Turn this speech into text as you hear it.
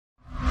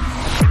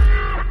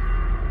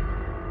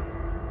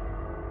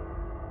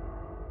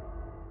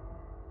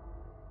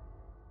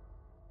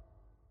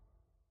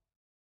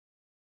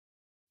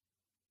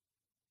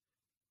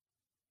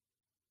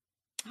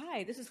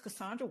Hi, this is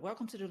Cassandra.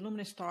 Welcome to the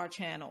Luminous Star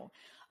channel.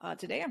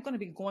 Today I'm going to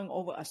be going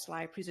over a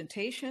slide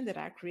presentation that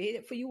I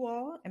created for you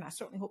all, and I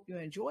certainly hope you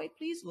enjoy.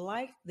 Please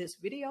like this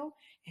video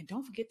and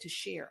don't forget to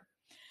share.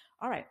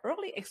 All right,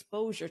 early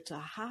exposure to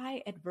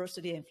high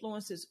adversity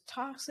influences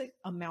toxic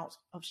amounts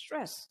of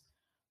stress.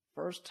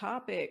 First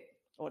topic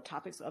or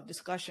topics of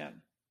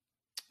discussion.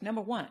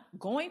 Number one,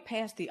 going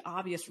past the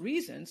obvious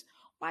reasons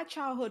why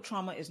childhood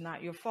trauma is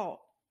not your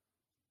fault.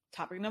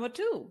 Topic number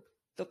two,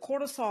 the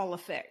cortisol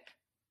effect.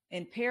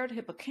 Impaired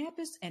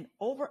hippocampus and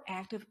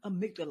overactive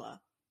amygdala.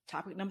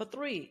 Topic number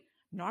three,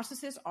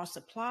 narcissists are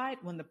supplied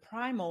when the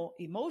primal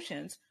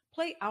emotions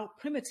play out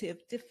primitive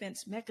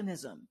defense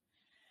mechanisms.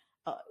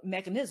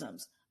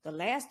 The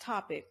last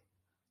topic,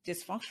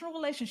 dysfunctional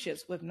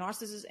relationships with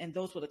narcissists and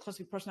those with a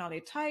cluster B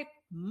personality type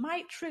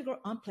might trigger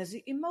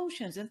unpleasant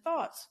emotions and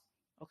thoughts.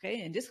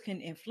 Okay, and this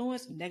can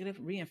influence negative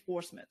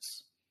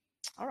reinforcements.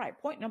 All right,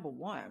 point number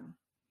one.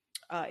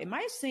 It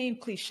might seem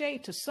cliche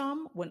to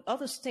some when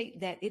others state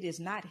that it is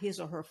not his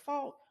or her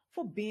fault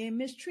for being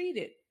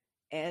mistreated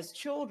as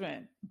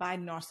children by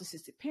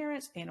narcissistic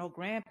parents and or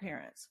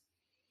grandparents.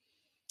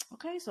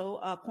 Okay,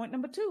 so point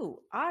number two,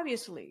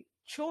 obviously,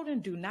 children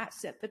do not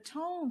set the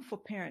tone for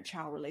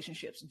parent-child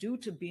relationships due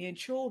to being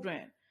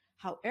children.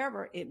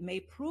 However, it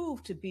may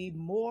prove to be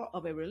more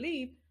of a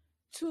relief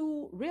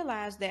to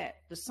realize that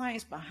the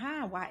science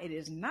behind why it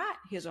is not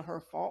his or her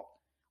fault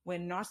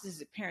when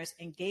narcissistic parents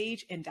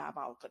engage in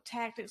diabolical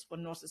tactics when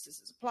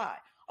narcissists apply.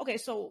 Okay,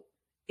 so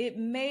it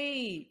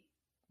may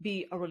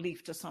be a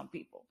relief to some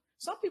people.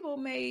 Some people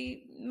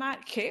may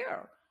not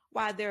care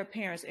why their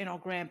parents and or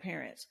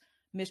grandparents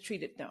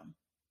mistreated them.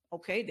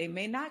 Okay, they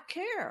may not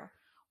care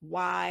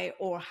why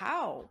or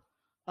how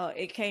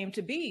it came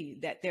to be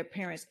that their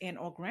parents and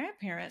or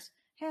grandparents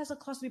has a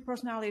cluster B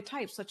personality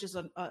type, such as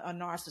a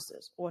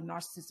narcissist or a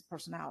narcissistic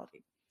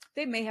personality.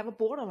 They may have a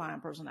borderline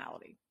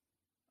personality.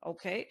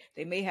 Okay,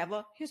 they may have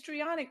a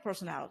histrionic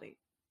personality.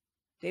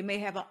 They may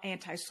have an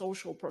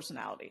antisocial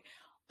personality.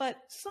 But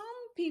some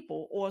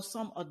people or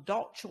some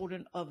adult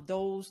children of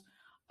those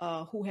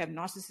who have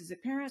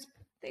narcissistic parents,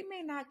 they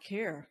may not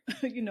care,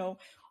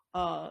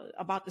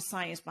 about the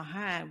science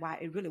behind why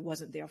it really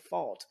wasn't their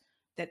fault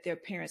that their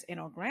parents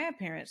and or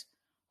grandparents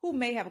who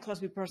may have a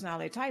cluster B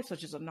personality type,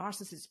 such as a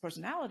narcissistic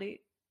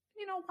personality,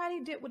 why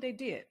they did what they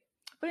did.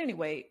 But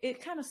anyway,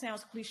 it kind of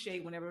sounds cliche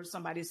whenever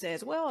somebody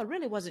says, well, it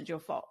really wasn't your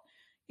fault.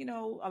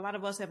 A lot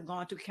of us have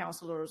gone to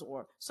counselors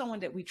or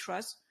someone that we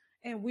trust,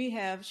 and we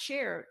have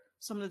shared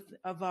some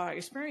of our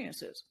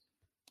experiences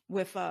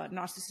with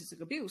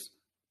narcissistic abuse.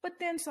 But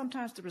then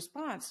sometimes the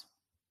response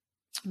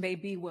may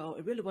be, well,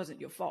 it really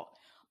wasn't your fault.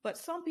 But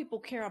some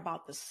people care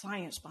about the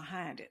science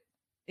behind it.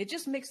 It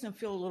just makes them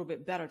feel a little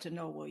bit better to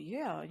know, well,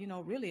 yeah,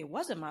 really it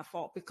wasn't my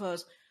fault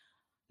because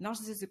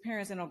narcissistic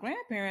parents and or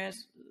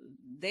grandparents,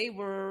 they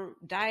were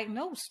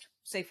diagnosed,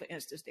 say for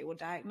instance, they were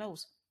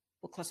diagnosed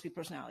with cluster B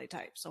personality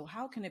type. So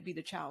how can it be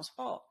the child's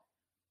fault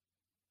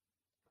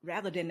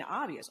rather than the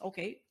obvious?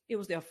 Okay, it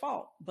was their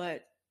fault,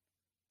 but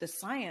the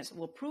science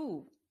will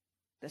prove,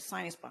 the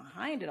science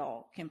behind it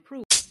all can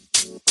prove.